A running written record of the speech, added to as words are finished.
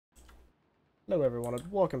Hello everyone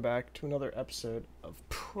and welcome back to another episode of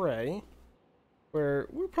Prey, where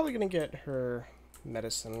we're probably going to get her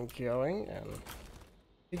medicine going, and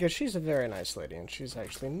because she's a very nice lady and she's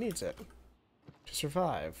actually needs it to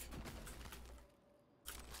survive.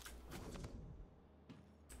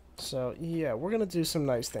 So yeah, we're going to do some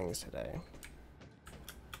nice things today.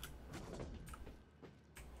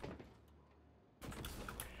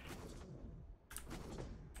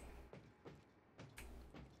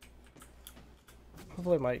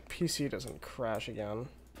 Hopefully my PC doesn't crash again.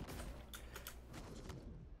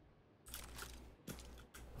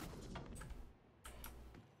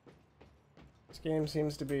 This game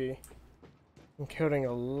seems to be encoding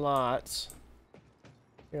a lot.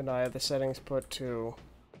 And I have the settings put to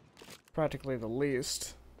practically the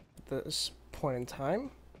least at this point in time.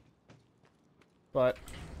 But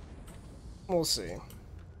we'll see.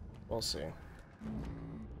 We'll see.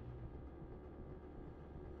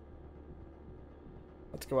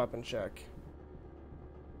 Let's go up and check.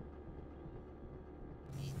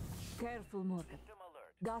 Careful, Morgan.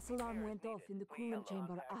 Gas alarm went off in the coolant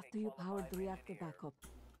chamber after you powered the reactor back up.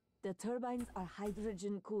 The turbines are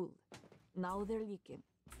hydrogen-cooled. Now they're leaking.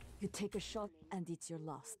 You take a shot and it's your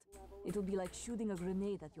last. It'll be like shooting a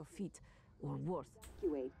grenade at your feet, or worse.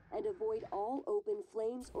 Evacuate and avoid all open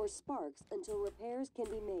flames or sparks until repairs can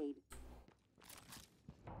be made.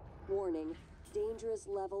 Warning. Dangerous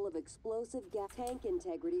level of explosive gas. Tank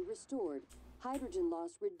integrity restored. Hydrogen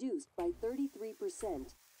loss reduced by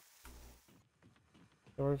 33%.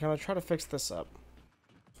 We're gonna try to fix this up.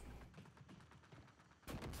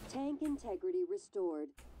 Tank integrity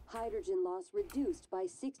restored. Hydrogen loss reduced by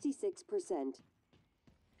 66%.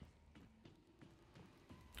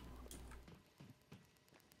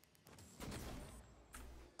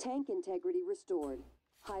 Tank integrity restored.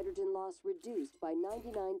 Hydrogen loss reduced by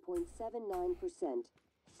 99.79%.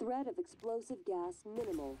 Threat of explosive gas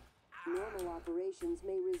minimal. Normal operations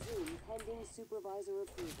may resume pending supervisor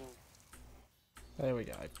approval. There we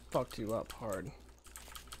go. I fucked you up hard.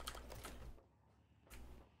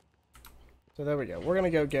 So there we go. We're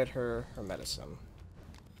gonna go get her medicine.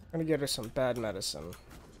 We're gonna get her some bad medicine.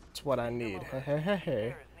 It's what I need. Hey, hey, hey,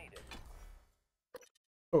 hey.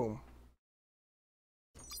 Boom.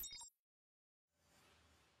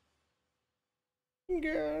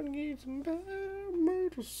 Gotta need some bad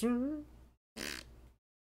medicine.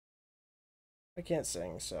 I can't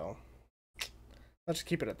sing, so let's just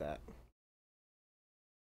keep it at that.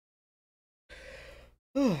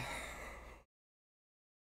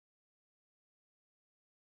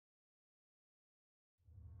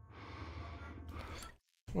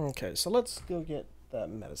 Okay, so let's go get that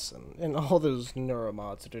medicine and all those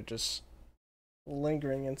neuromods that are just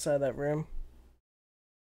lingering inside that room.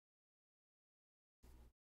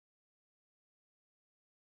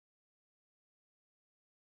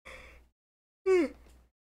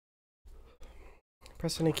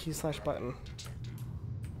 Press any key / button.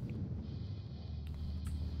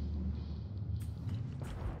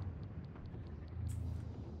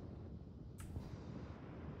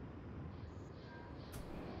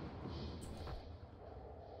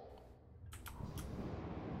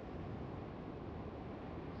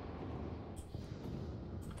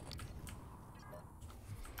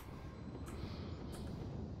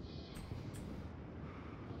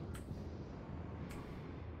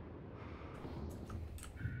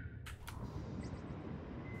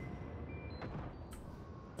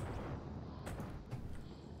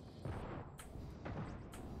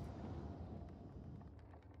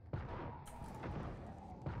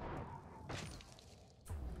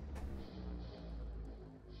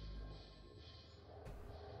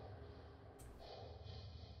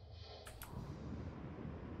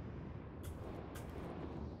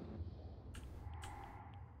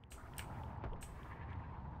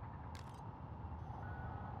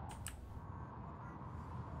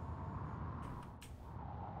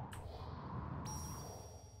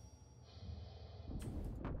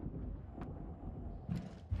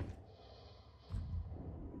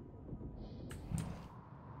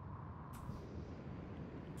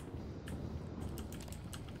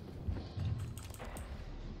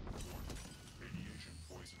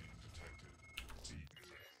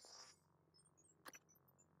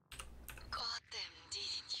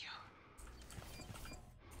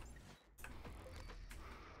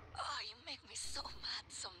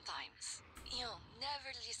 Sometimes. You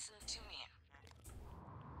never listen to me.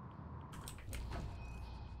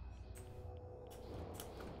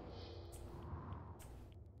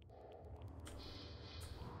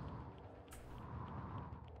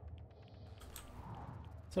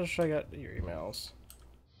 So check out your emails.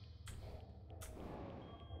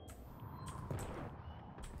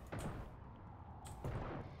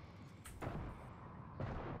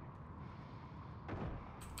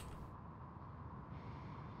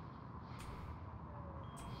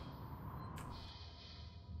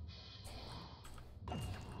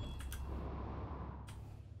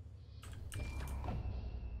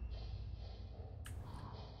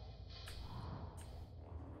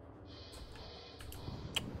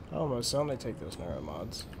 Almost certainly take those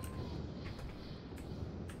neuromods.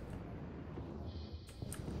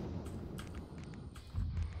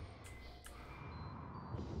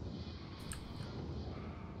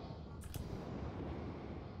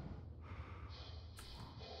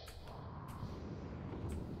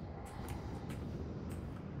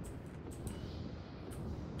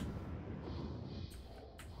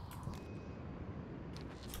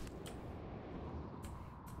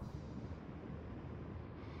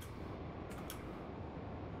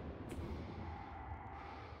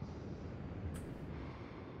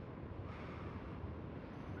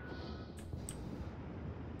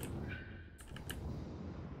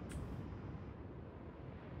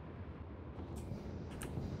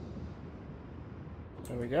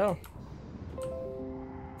 There we go.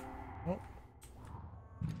 Oh.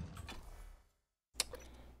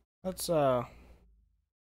 Let's get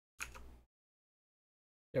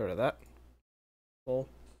rid of that. Cool.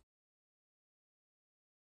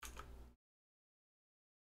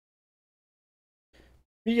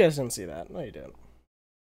 You guys didn't see that. No, you didn't.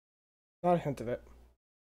 Not a hint of it.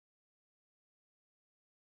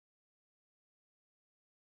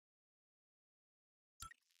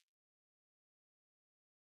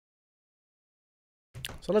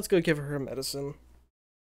 So let's go give her medicine.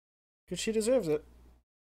 Because she deserves it.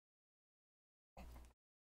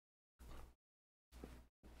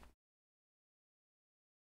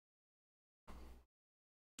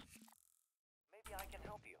 Maybe I can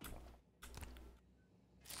help you.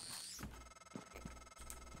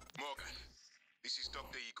 Morgan, this is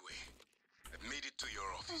Dr. Igwe. I've made it to your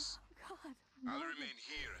office. Oh, God. I'll Morgan, remain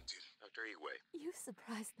here until... Dr. Igwe. You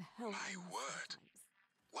surprise the hell out My of me word. sometimes.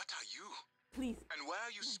 What are you? Please, And why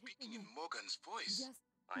are you speaking in Morgan's voice? just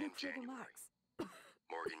I am look for the January. marks.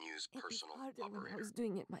 Morgan Yu's It was personal harder when I operator. was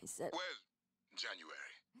doing it myself. Well,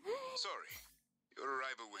 January. Sorry. Your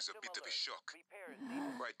arrival was a bit of a shock.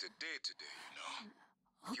 Quite a day today, you know.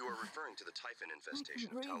 You are referring to the typhon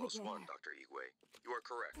infestation of breathe Talos again. 1, Dr. Igwe. You are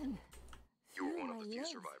correct. And You were feeling one of the my few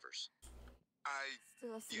legs. survivors.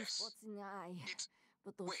 Still some Yes. spots in the eye, It's...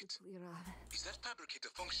 but those wait. should clear up. Is that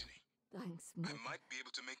fabricator functioning? Thanks, I Morgan. might be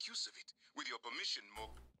able to make use of it. With your permission,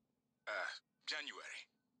 January.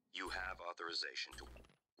 You have authorization to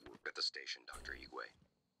work at the station, Dr. Igwe,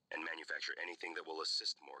 and manufacture anything that will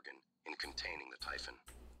assist Morgan in containing the typhon.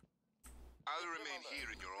 I'll remain here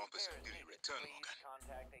in your office until you return, Morgan.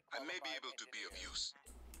 I may be able to be of use.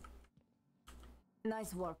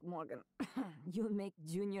 Nice work, Morgan. You'll make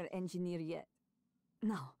junior engineer yet.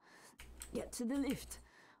 Now, get to the lift.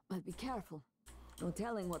 But be careful. No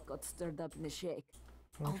telling what got stirred up in the shake.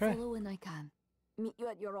 I'll Okay. follow when I can. Meet you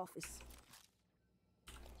at your office.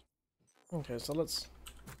 Okay, so let's...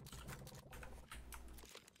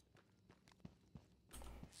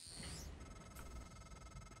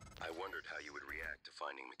 I wondered how you would react to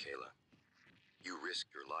finding Michaela. You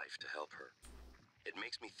risked your life to help her. It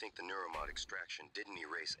makes me think the neuromod extraction didn't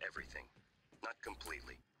erase everything. Not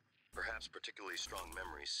completely. Perhaps particularly strong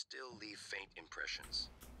memories still leave faint impressions.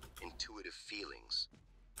 Intuitive feelings.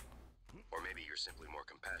 Or maybe you're simply more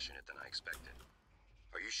compassionate than I expected.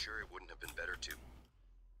 Are you sure it wouldn't have been better to...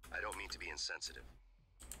 I don't mean to be insensitive,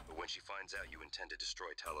 but when she finds out you intend to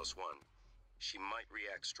destroy Talos 1, she might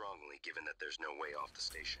react strongly given that there's no way off the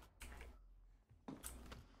station.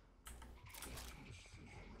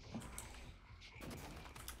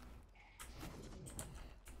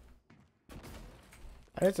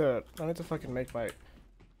 I need to fucking make my...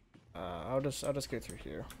 I'll just go through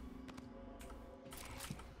here.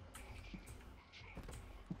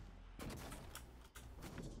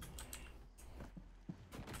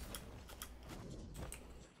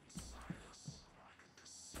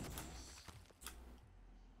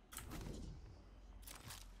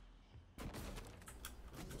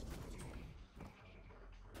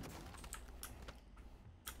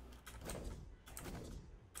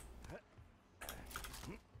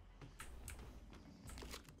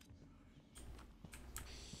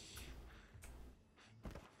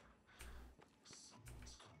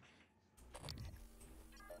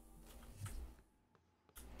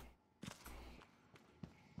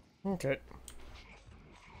 Okay.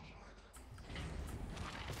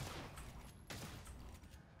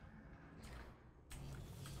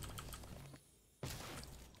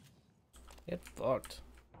 Get fucked.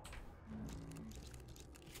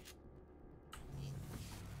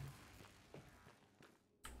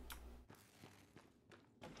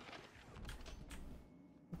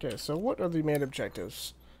 Okay, so what are the main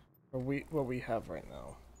objectives for what we have right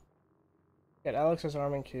now? Get Alex's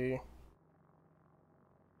arm and key.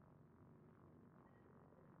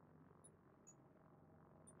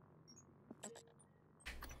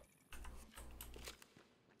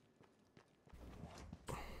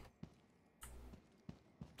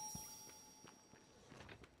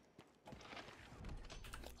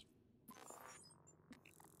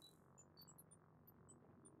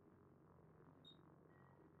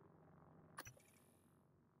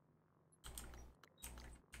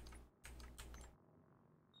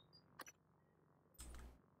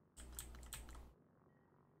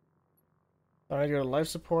 I need to go to life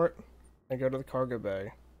support and go to the cargo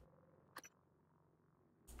bay.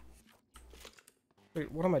 Wait,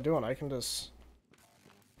 what am I doing? I can just...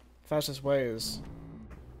 Fastest way is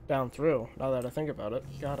down through, now that I think about it.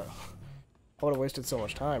 Gotta. I would have wasted so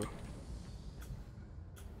much time.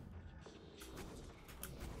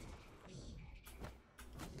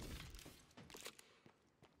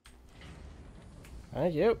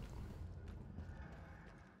 Thank you.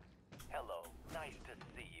 Hello, nice to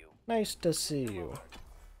see you. Nice to see you.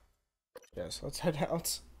 Yes, let's head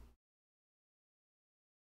out.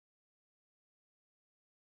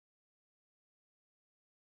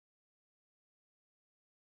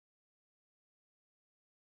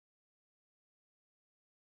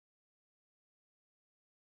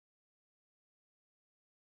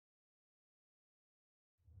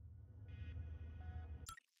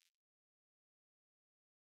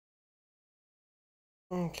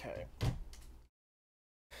 Okay.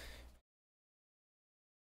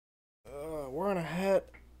 Wearing a hat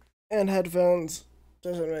and headphones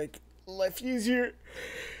doesn't make life easier.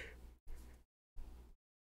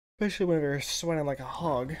 Especially when you're sweating like a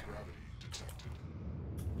hog.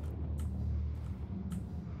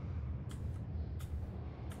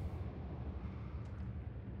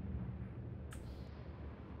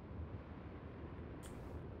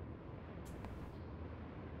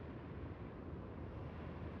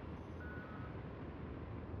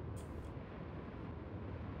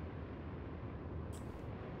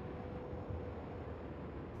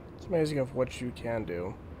 It's amazing of what you can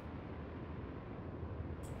do.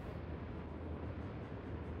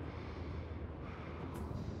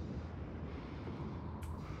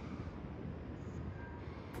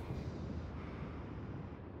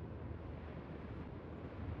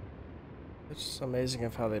 It's just amazing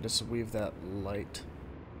of how they just weave that light.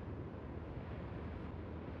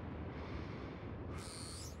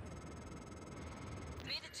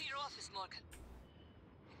 Made it to your office, Morgan.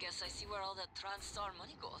 I guess I see where all that TranStar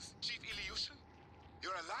money goes. Chief Ilyushin?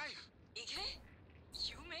 You're alive! Igre?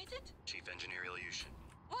 You made it? Chief Engineer Ilyushin.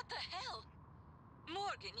 What the hell?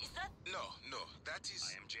 Morgan, is that... No, that is...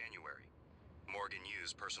 I am January. Morgan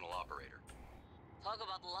Hughes, personal operator. Talk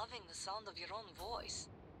about loving the sound of your own voice.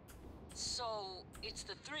 So, it's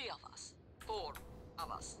the three of us. Four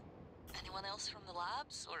of us. Anyone else from the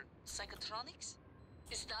labs or psychotronics?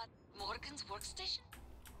 Is that Morgan's workstation?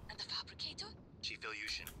 And the fabricator? Chief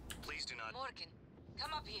Ilyushin, please do not... Morgan,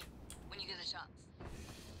 come up here when you get a chance.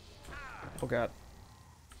 Oh god.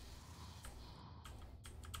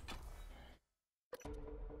 I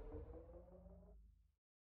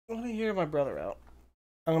want to hear my brother out.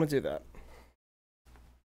 I'm gonna do that.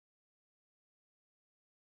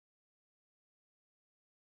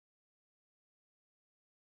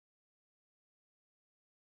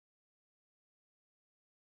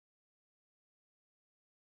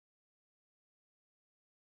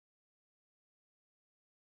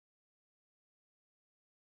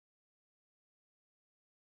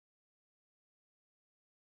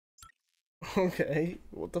 Okay,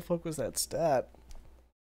 what the fuck was that stat?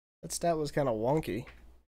 That stat was kind of wonky.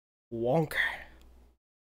 Wonk.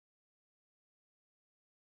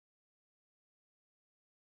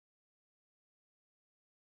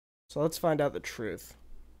 So let's find out the truth.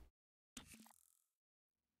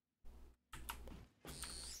 I'm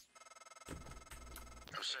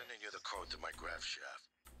sending you the code to my graph shaft,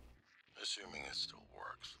 assuming it still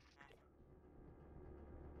works.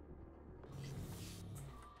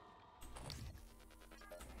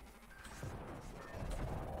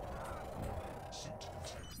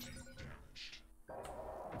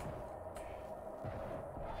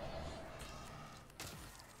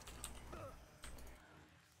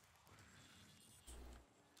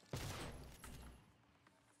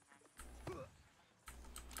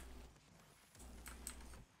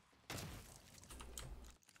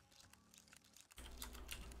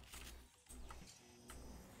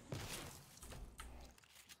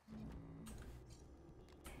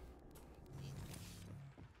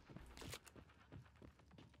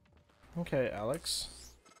 Okay, Alex.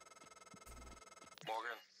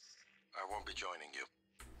 Morgan, I won't be joining you.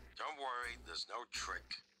 Don't worry, there's no trick.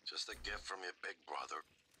 Just a gift from your big brother.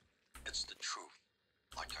 It's the truth,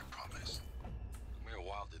 like I promised. Took me a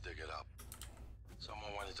while to dig it up.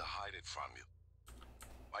 Someone wanted to hide it from you.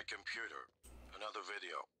 My computer, another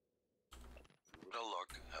video. Give it a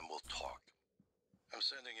look and we'll talk. I'm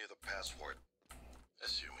sending you the password,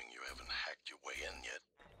 assuming you haven't hacked your way in yet.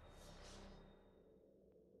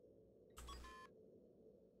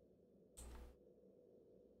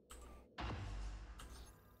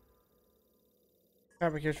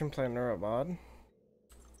 Fabrication plant neuromod.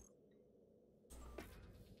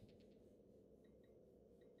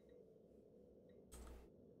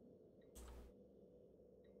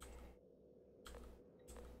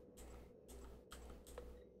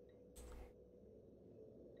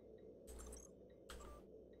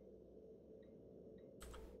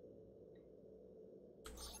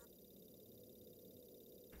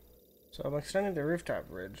 So I'm extending the rooftop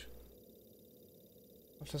bridge.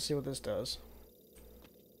 Let's just see what this does.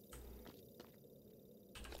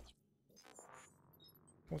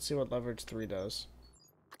 Let's see what leverage 3 does.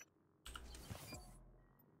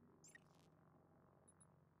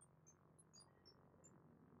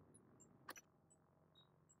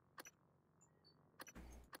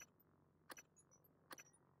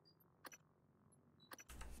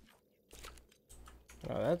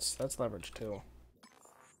 Oh, that's leverage 2.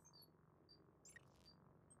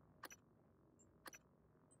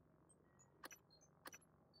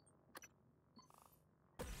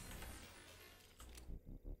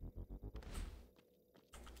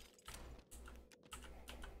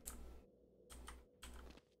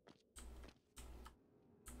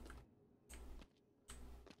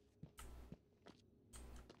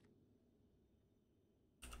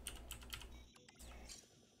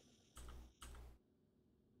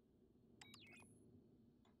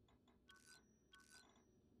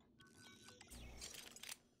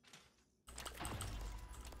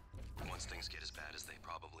 Once things get as bad as they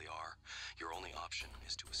probably are, your only option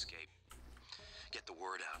is to escape. Get the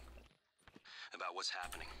word out about what's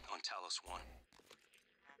happening on Talos 1.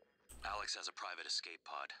 Alex has a private escape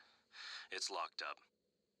pod. It's locked up.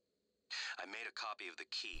 I made a copy of the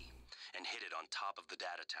key and hid it on top of the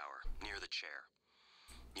data tower, near the chair.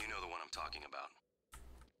 You know the one I'm talking about.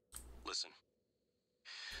 Listen,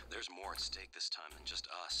 there's more at stake this time than just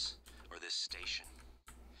us or this station.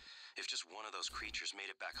 If just one of those creatures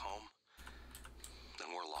made it back home, then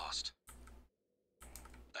we're lost.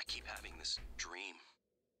 I keep having this dream.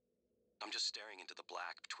 I'm just staring into the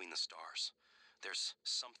black between the stars. There's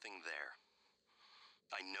something there.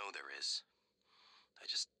 I know there is. I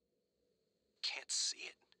just can't see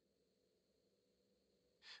it.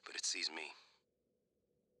 But it sees me.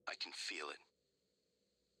 I can feel it.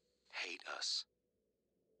 Hate us.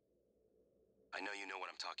 I know you know what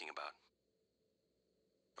I'm talking about.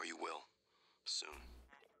 Or you will, soon.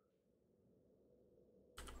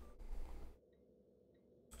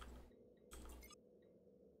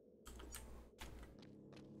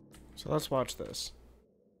 So let's watch this.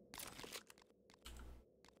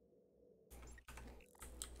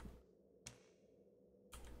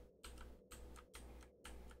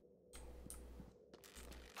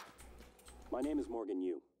 My name is Morgan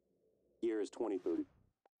Yu. Year is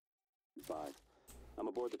 2035. I'm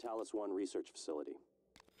aboard the Talos 1 research facility.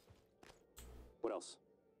 What else?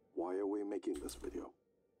 Why are we making this video?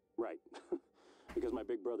 Right. Because my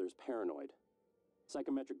big brother is paranoid.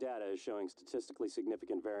 Psychometric data is showing statistically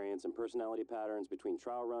significant variance in personality patterns between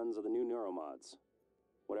trial runs of the new neuromods.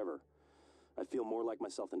 Whatever. I feel more like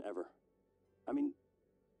myself than ever. I mean,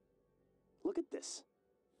 look at this.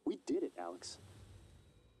 We did it, Alex.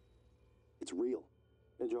 It's real.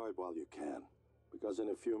 Enjoy it while you can, because in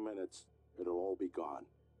a few minutes, it'll all be gone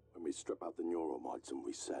when we strip out the neuromods and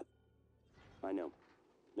reset. I know,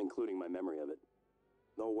 including my memory of it.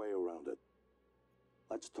 No way around it.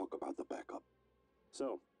 Let's talk about the backup.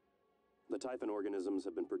 So, the Typhon organisms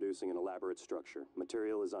have been producing an elaborate structure.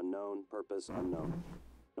 Material is unknown, purpose unknown.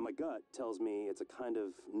 And my gut tells me it's a kind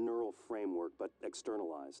of neural framework, but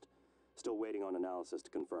externalized. Still waiting on analysis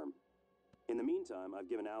to confirm. In the meantime, I've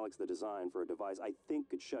given Alex the design for a device I think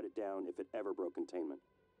could shut it down if it ever broke containment.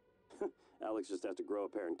 Alex just has to grow a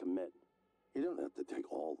pair and commit. You don't have to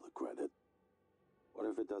take all the credit. What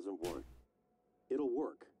if it doesn't work? It'll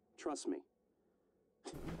work. Trust me.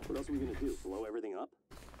 What else are we gonna do? Blow everything up?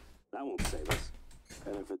 That won't save us.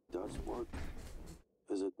 And if it does work,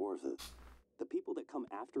 is it worth it? The people that come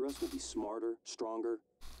after us will be smarter, stronger,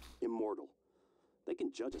 immortal. They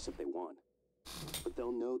can judge us if they want. But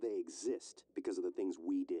they'll know they exist because of the things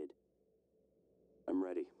we did. I'm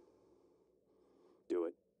ready. Do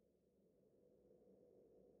it.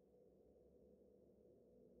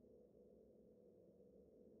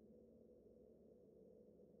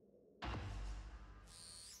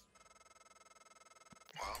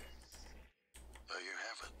 Well, there you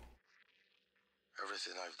have it.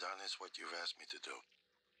 Everything I've done is what you've asked me to do.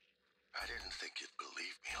 I didn't think you'd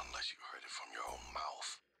believe me unless you heard it from your own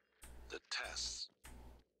mouth. The tests,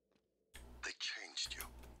 they changed you.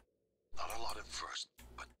 Not a lot at first,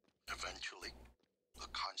 but eventually,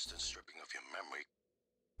 the constant stripping of your memory.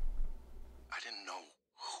 I didn't know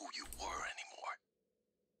who you were anymore.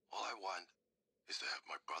 All I want is to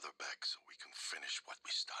have my brother back so we can finish what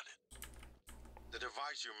we started. The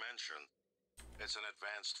device you mentioned, it's an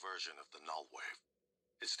advanced version of the null wave.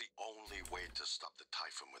 It's the only way to stop the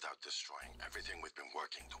Typhon without destroying everything we've been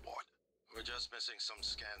working toward. We're just missing some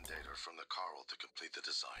scan data from the Coral to complete the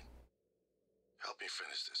design. Help me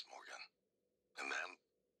finish this, Morgan. And then,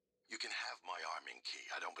 You can have my arming key.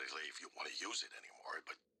 I don't believe you want to use it anymore,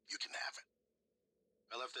 but you can have it.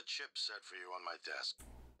 I left the chip set for you on my desk.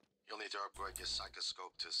 You'll need to upgrade your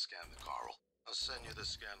psychoscope to scan the coral. I'll send you the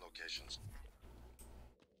scan locations.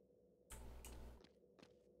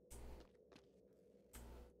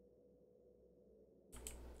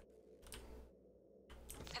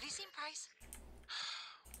 Have you seen Price?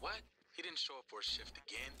 What? He didn't show up for a shift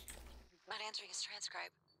again? Not answering his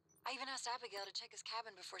transcribe. I even asked Abigail to check his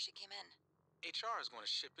cabin before she came in. HR is going to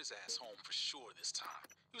ship his ass home for sure this time.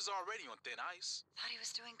 He was already on thin ice. Thought he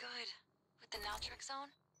was doing good. With the Naltrix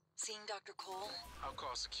zone? Seeing Dr. Cole? I'll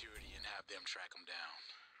call security and have them track him down.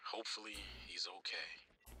 Hopefully, he's okay.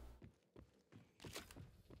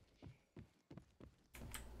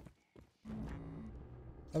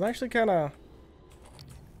 I'm actually kind of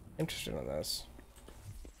interested in this.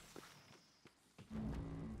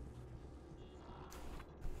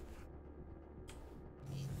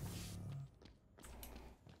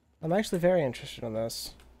 I'm actually very interested in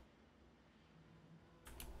this.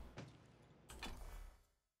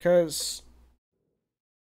 Because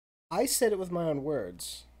I said it with my own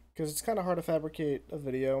words. Because it's kind of hard to fabricate a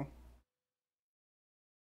video.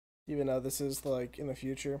 Even though this is, like, in the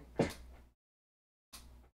future.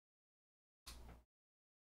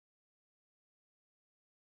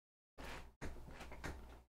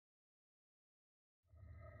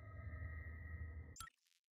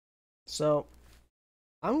 So,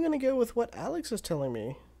 I'm gonna go with what Alex is telling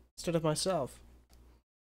me instead of myself.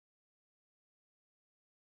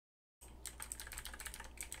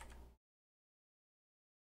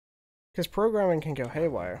 Because programming can go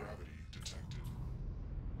haywire.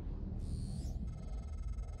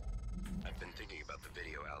 I've been thinking about the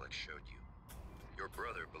video Alex showed you. Your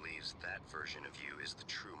brother believes that version of you is the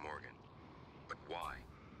true Morgan. But why?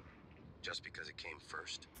 Just because it came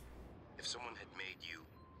first? If someone had made you,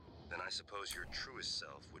 then I suppose your truest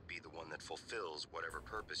self would be the one that fulfills whatever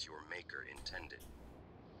purpose your maker intended.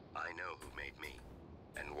 I know who made me,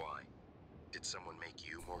 and why. Did someone make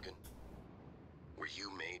you, Morgan? Were you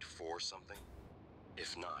made for something?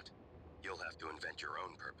 If not, you'll have to invent your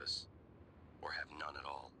own purpose, or have none at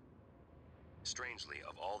all. Strangely,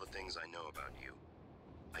 of all the things I know about you,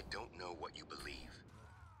 I don't know what you believe.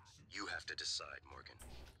 You have to decide, Morgan.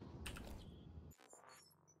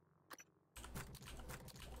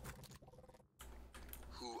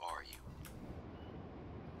 Who are you?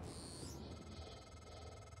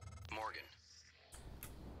 Morgan.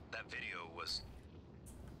 That video was...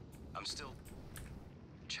 I'm still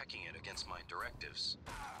checking it against my directives.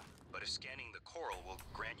 But if scanning the coral will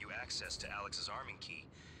grant you access to Alex's arming key,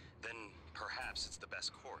 then perhaps it's the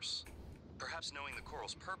best course. Perhaps knowing the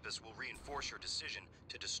coral's purpose will reinforce your decision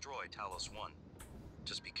to destroy Talos 1.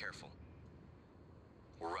 Just be careful.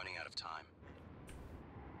 We're running out of time.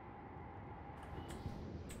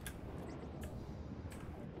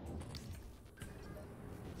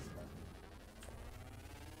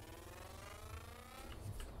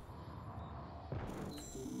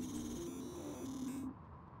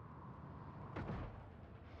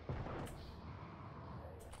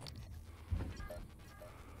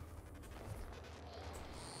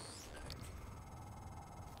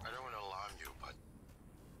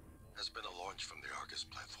 From the Argus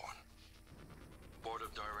platform. Board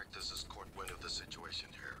of Directors has caught wind of the situation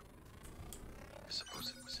here. I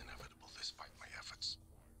suppose it was inevitable despite my efforts.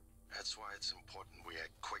 That's why it's important we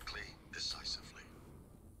act quickly, decisively.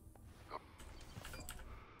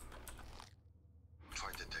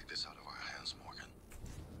 Try to take this out of our hands, Morgan.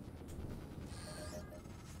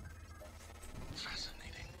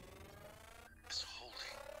 Fascinating. It's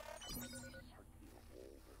holding.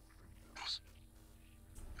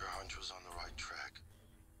 Your hunch was on the right track.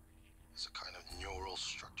 It's a kind of neural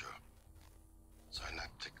structure.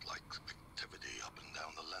 Synaptic-like activity up and down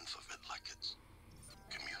the length of it, like it's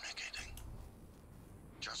communicating.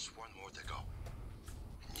 Just one more to go.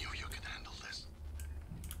 I knew you could handle this.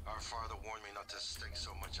 Our father warned me not to stake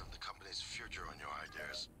so much of the company's future on your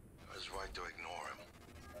ideas. I was right to ignore him.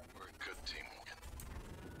 We're a good team, Morgan.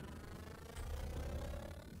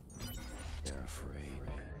 They're afraid.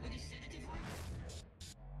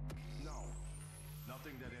 No.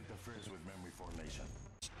 Nothing that interferes with memory formation.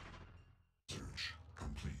 Search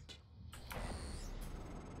complete.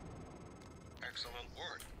 Excellent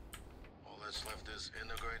work. All that's left is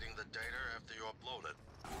integrating the data after you upload it.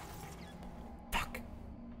 Fuck.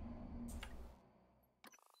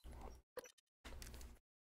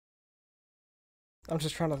 I'm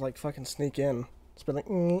just trying to like fucking sneak in. It's been like.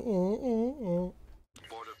 Board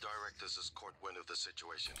of Directors has caught wind of the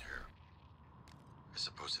situation here. I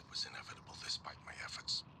suppose it was inevitable despite my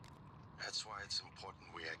efforts. That's why it's important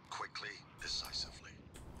we act quickly, decisively.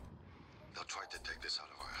 They'll try to take this out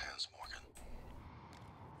of our hands, Morgan.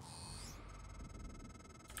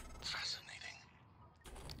 Fascinating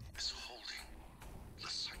is holding the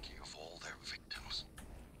psyche of all their victims.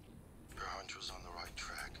 Your hunch was on the right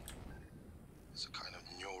track. It's a kind of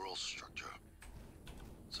neural structure.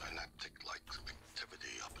 Synaptic-like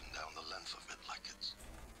activity up and down the length of it, like it's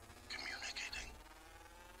communicating.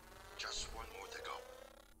 Just one more to go.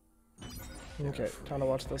 Okay, time to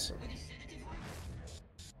watch this.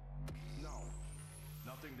 No.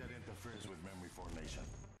 Nothing that interferes with memory formation.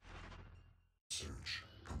 Search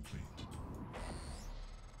complete.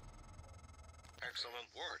 Excellent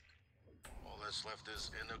work. All that's left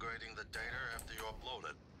is integrating the data after you upload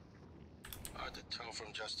it. Hard to tell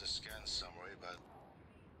from just a scan summary, but...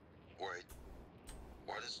 Wait.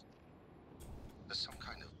 What is... There's some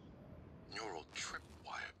kind of neural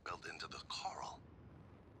tripwire built into the coral.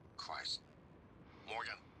 Christ.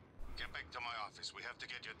 Morgan, get back to my office. We have to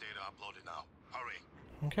get your data uploaded now. Hurry.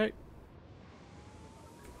 Okay.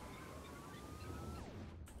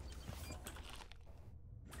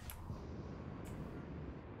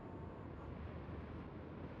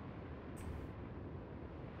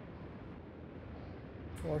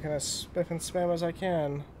 Working as spiff and spam as I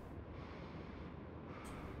can.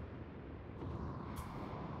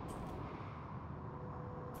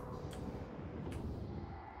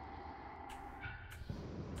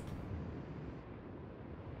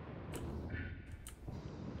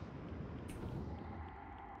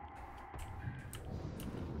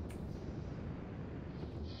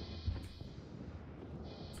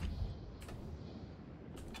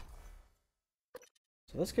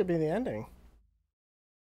 So this could be the ending.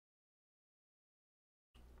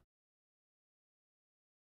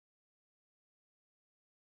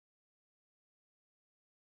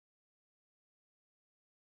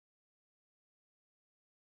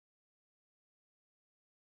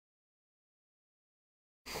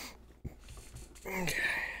 Okay.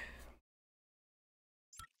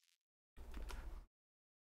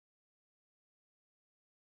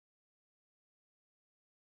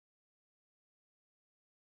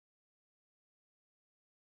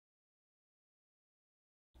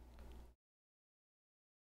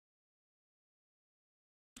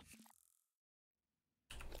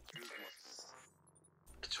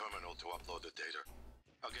 The terminal to upload the data.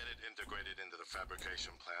 I'll get it integrated into the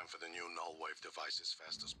fabrication plan for the new null wave device as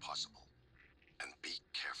fast as possible. And be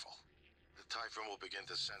careful. The Typhon will begin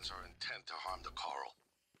to sense our intent to harm the coral.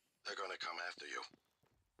 They're gonna come after you.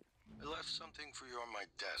 I left something for you on my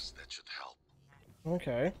desk that should help.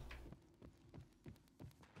 Okay.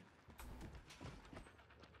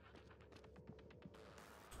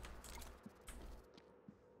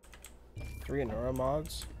 Three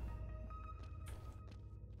neuromods.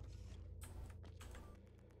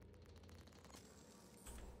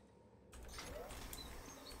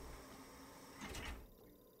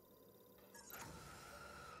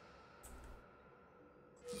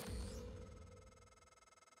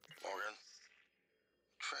 Morgan,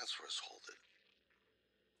 transfers hold it.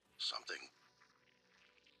 Something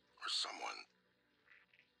or someone.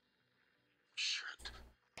 Shit.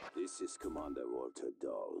 This is Commander Walter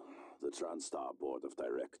Dahl. The TranStar Board of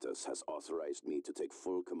Directors has authorized me to take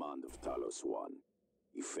full command of Talos 1,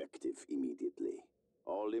 effective immediately.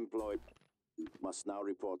 All employed must now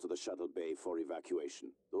report to the shuttle bay for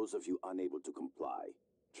evacuation. Those of you unable to comply,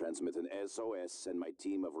 transmit an SOS and my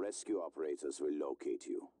team of rescue operators will locate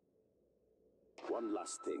you. One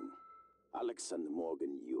last thing. Alex and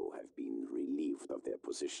Morgan Yu have been relieved of their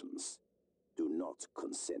positions. Do not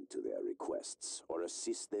consent to their requests or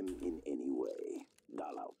assist them in any way.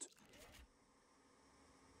 Dahl out.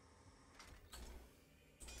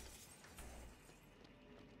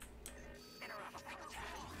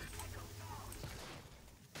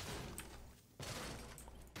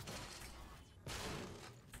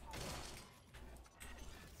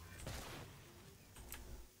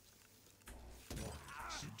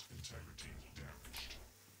 Suit integrity damaged.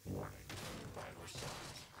 Warning. Vital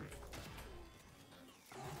signs critical.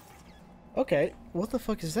 Okay, what the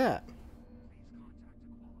fuck is that?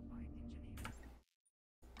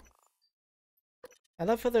 I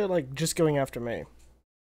love how they're like just going after me.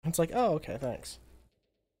 It's like, oh, okay, thanks.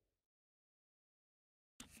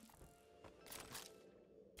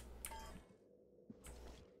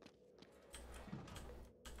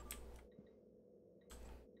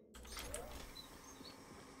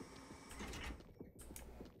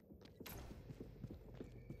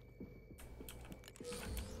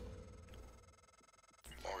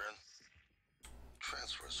 Morgan,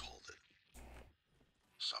 transfers hold it.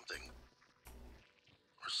 Something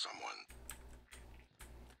or someone.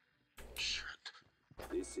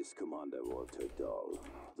 This is Commander Walter Dahl.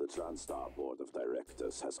 The TranStar Board of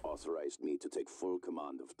Directors has authorized me to take full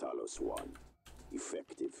command of Talos 1,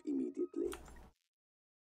 effective immediately.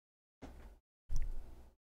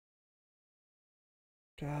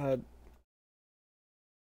 God.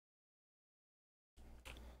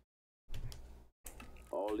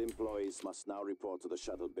 All employees must now report to the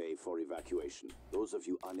shuttle bay for evacuation. Those of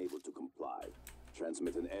you unable to comply,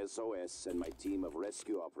 transmit an SOS and my team of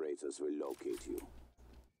rescue operators will locate you.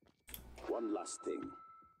 One last thing.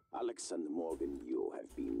 Alex and Morgan Yu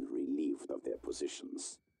have been relieved of their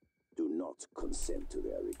positions. Do not consent to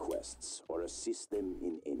their requests or assist them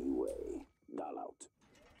in any way. Dahl out.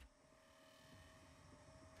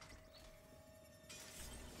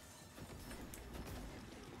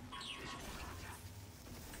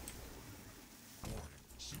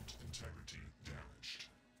 Suit integrity damaged.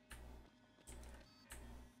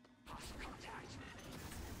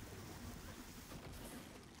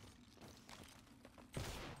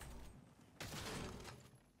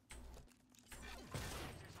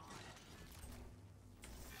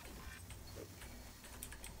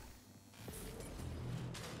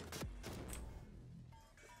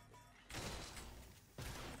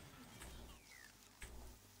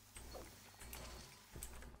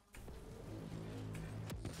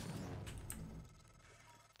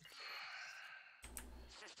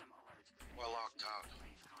 We're locked out.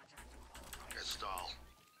 It's Dahl.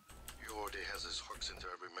 He already has his hooks into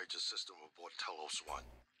every major system aboard Talos 1.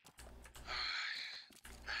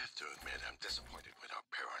 I have to admit, I'm disappointed with our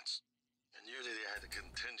parents. I knew that he had a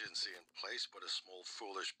contingency in place, but a small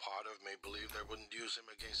foolish part of me believed they wouldn't use him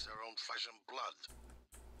against their own flesh and blood.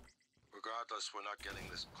 Regardless, we're not getting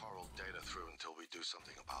this coral data through until we do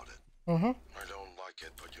something about it. I don't like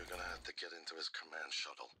it, but you're gonna have to get into his command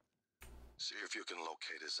shuttle. See if you can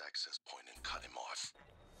locate his access point and cut him off.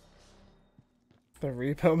 The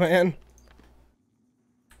Repo Man?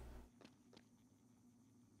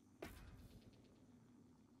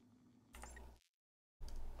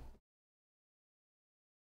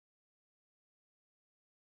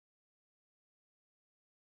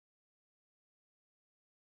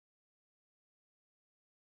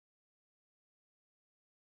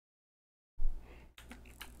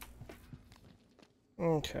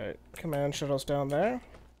 Okay, command shuttle's down there.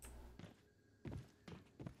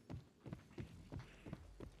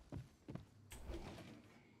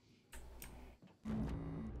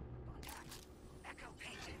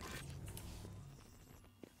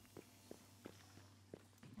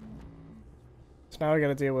 So now we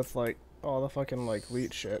gotta deal with, like, all the fucking, like,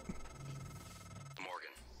 leech shit. Morgan,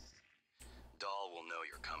 Dahl will know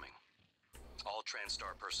you're coming. All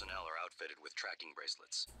TranStar personnel are outfitted with tracking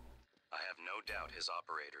bracelets. I have no doubt his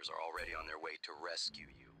operators are already on their way to rescue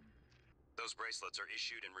you. Those bracelets are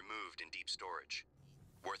issued and removed in deep storage.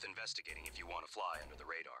 Worth investigating if you want to fly under the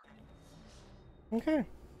radar. Okay.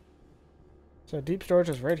 So deep storage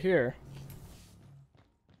is right here.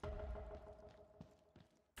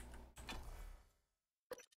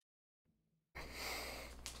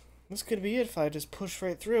 This could be it if I just push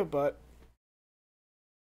right through, but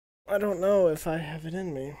I don't know if I have it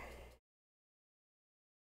in me.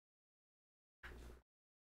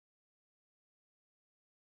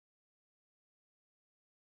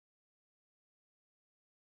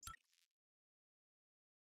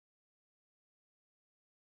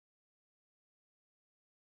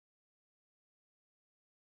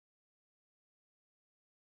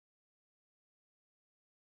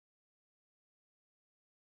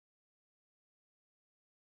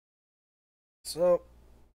 So,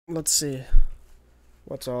 let's see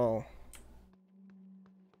what's all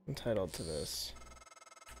entitled to this.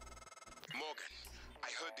 Morgan, I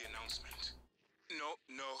heard the announcement.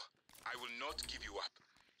 No, I will not give you up.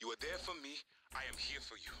 You are there for me. I am here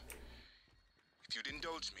for you. If you'd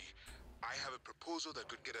indulge me, I have a proposal that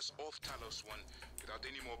could get us off Talos 1 without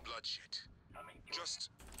any more bloodshed.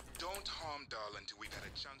 Just don't harm Dahl until we've had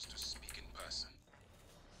a chance to speak in person.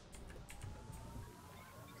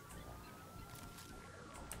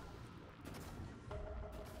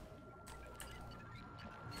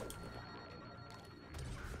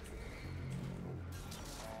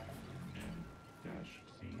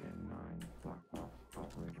 CN9 black box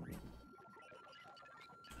operator.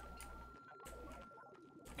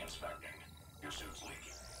 Inspecting. Your suit's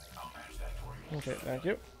leaking. I'll patch that for you. Okay, thank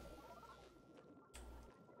you.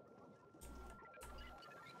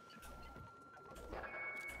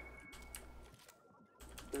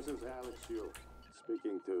 This is Alex Yu,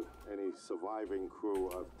 speaking to any surviving crew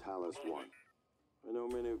of Talos 1. I know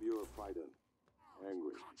many of you are frightened,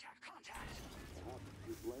 angry. Perhaps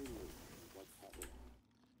you blame me for what's happened.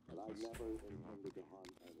 but I never intended to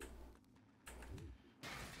harm others.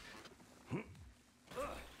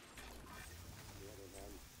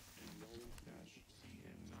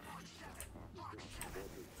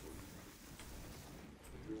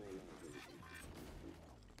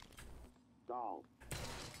 Doll,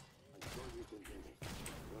 I'm sure you can do it. I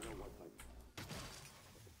don't know what type.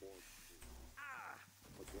 But the board.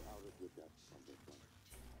 But you're out of your depth on this one.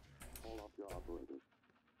 Call up your operator.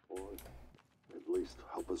 Or At least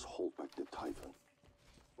help us hold back the Typhon.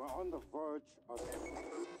 we're on the verge of.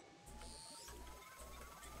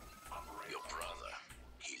 Your brother,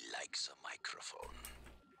 he likes a microphone.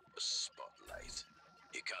 A spotlight.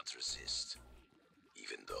 He can't resist.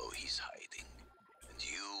 Even though he's hiding. And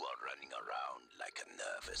you are running around like a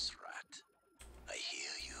nervous rat. I hear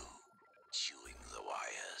you. Chewing the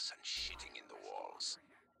wires and shitting in the walls.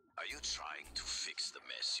 Are you trying to fix the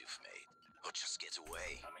mess you've made? Or just get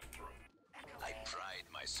away? I pride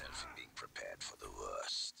myself in being prepared for the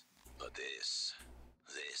worst. But this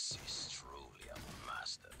is truly a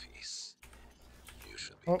masterpiece. You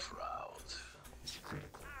should be proud. It's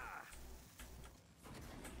critical.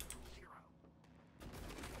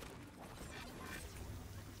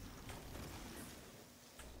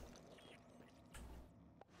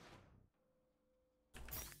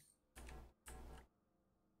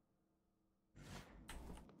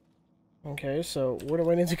 Okay, so where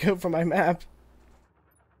do I need to go for my map?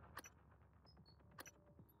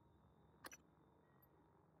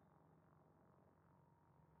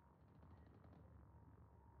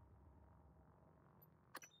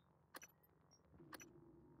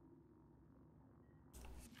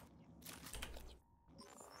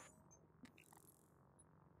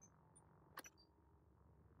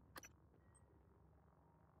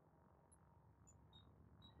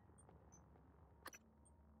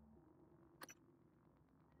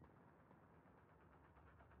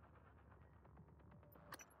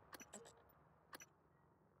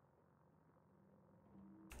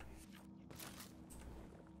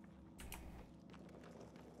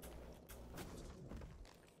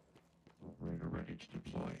 Operator ready to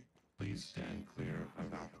deploy. Please stand clear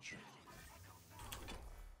of aperture.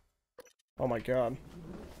 Oh my god.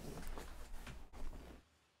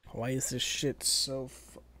 Why is this shit so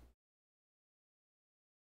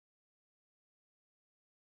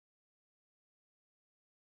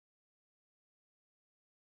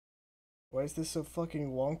Why is this so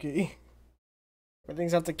fucking wonky?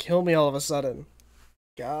 Everything's have to kill me all of a sudden.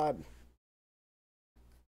 God.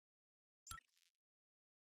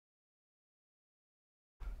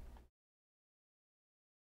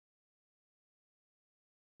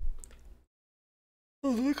 Oh,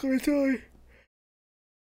 look, I die.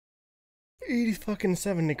 80 fucking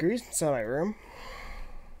 7 degrees inside my room.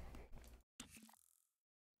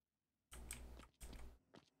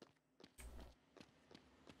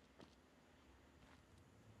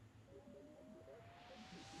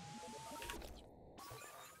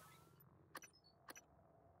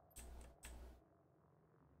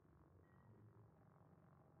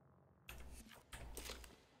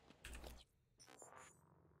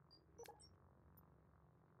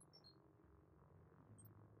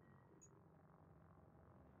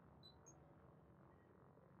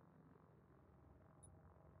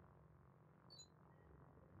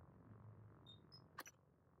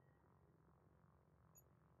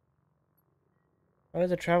 Why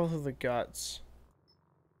does it travel through the guts?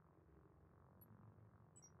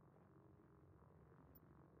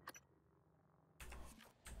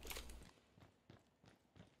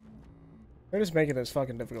 They're just making this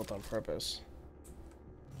fucking difficult on purpose.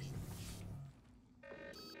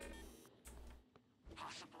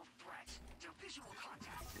 Possible threat to visual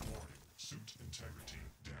contact. Warning. Suit integrity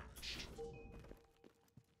damaged.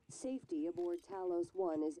 Safety aboard Talos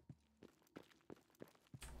 1 is...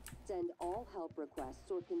 Send all help requests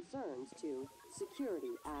or concerns to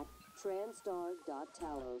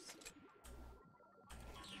security@transtar.talos.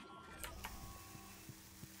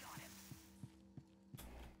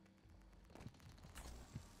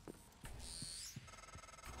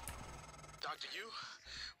 Dr. Yu?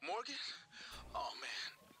 Morgan? Oh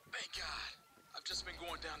man, thank God. I've just been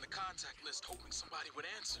going down the contact list hoping somebody would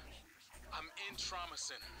answer. I'm in Trauma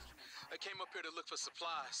Center. I came up here to look for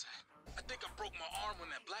supplies. I think I broke my arm when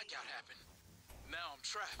that blackout happened. Now I'm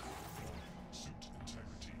trapped. Suit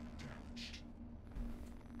integrity damaged.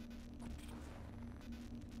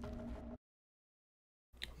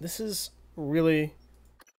 This is really,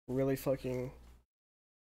 really fucking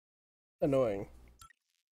annoying.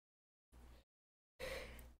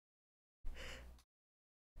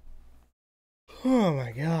 Oh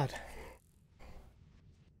my god.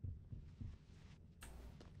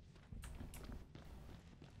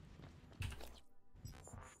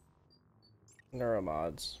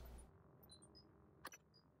 neuromods.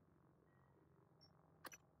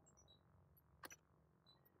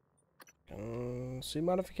 See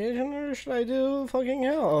modification, or should I do fucking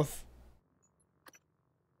health?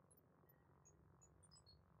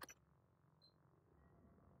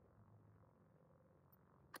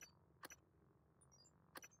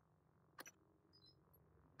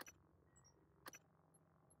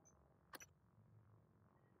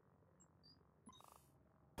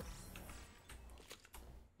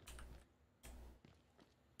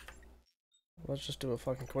 Let's just do a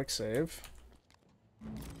fucking quick save.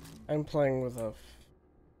 I'm playing with a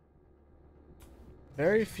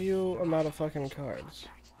very few amount of fucking cards.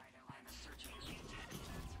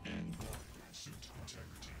 And suit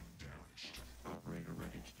integrity damaged. Operator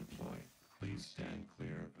ready to deploy. Please stand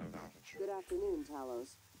clear of aperture. Good afternoon,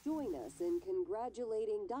 Talos. Join us in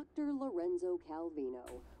congratulating Dr. Lorenzo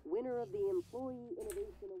Calvino, winner of the Employee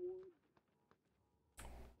Innovation Award.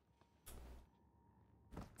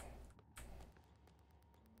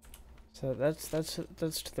 So that's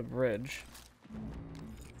to the bridge.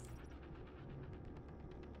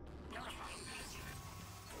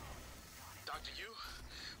 Dr. Yu?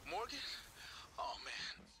 Morgan? Oh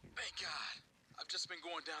man, thank God. I've just been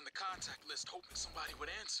going down the contact list hoping somebody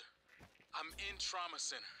would answer. I'm in Trauma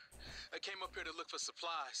Center. I came up here to look for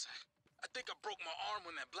supplies. I think I broke my arm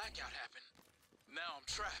when that blackout happened. Now I'm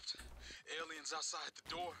trapped. Aliens outside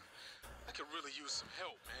the door. I could really use some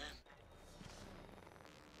help, man.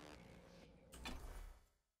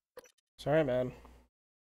 Sorry, man.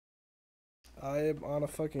 I am on a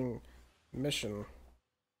fucking mission.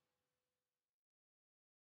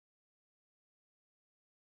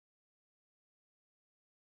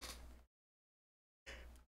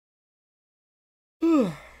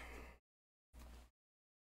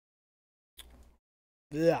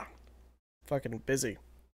 Yeah. Fucking busy.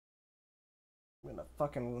 I'm gonna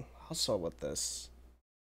fucking hustle with this.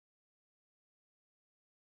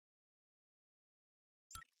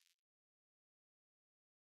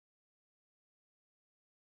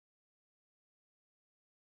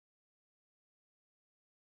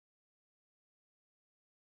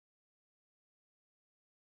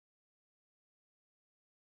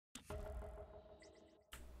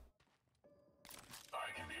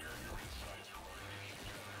 I can hear your insides growing.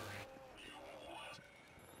 You what?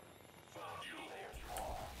 Found you. There you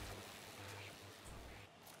are.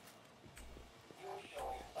 You're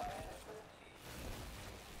showing signs of frenzy.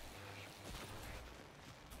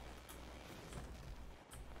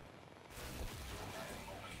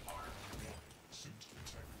 Suit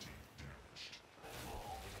integrity damaged.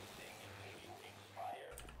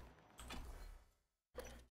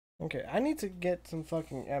 Okay, I need to get some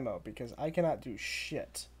fucking ammo because I cannot do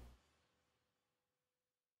shit.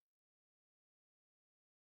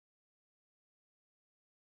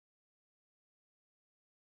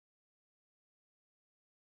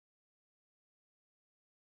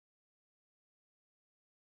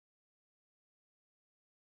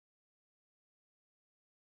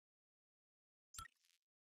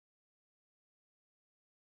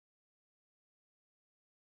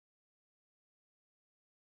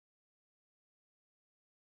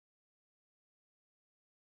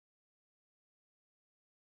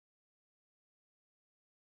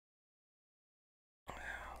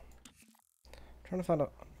 Trying to find a,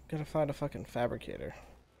 gotta find a fucking fabricator.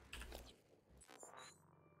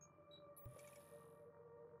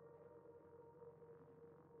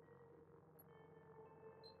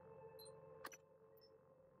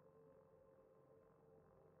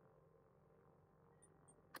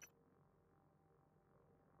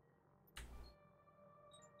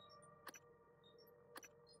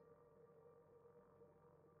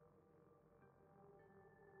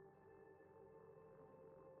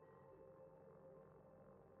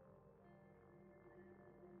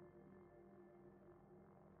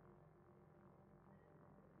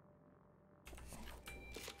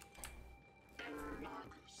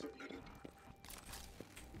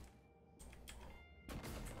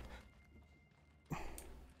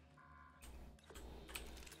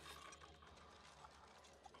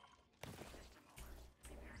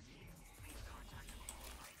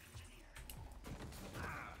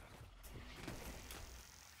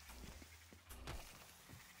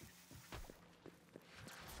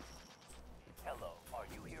 Hello, are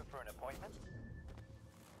you here for an appointment?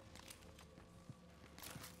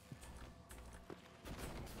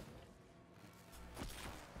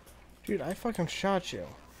 Dude, I fucking shot you.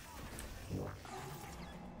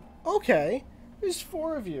 Okay, there's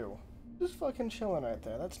 4 of you. Just fucking chilling right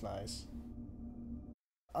there. That's nice.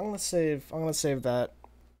 I'm gonna save that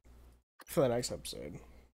for the next episode.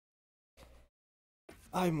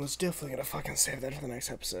 I'm most definitely gonna fucking save that for the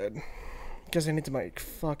next episode. Because I need to make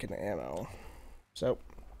fucking ammo. So,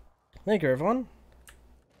 thank you everyone.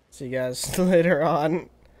 See you guys later on.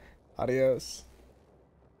 Adios.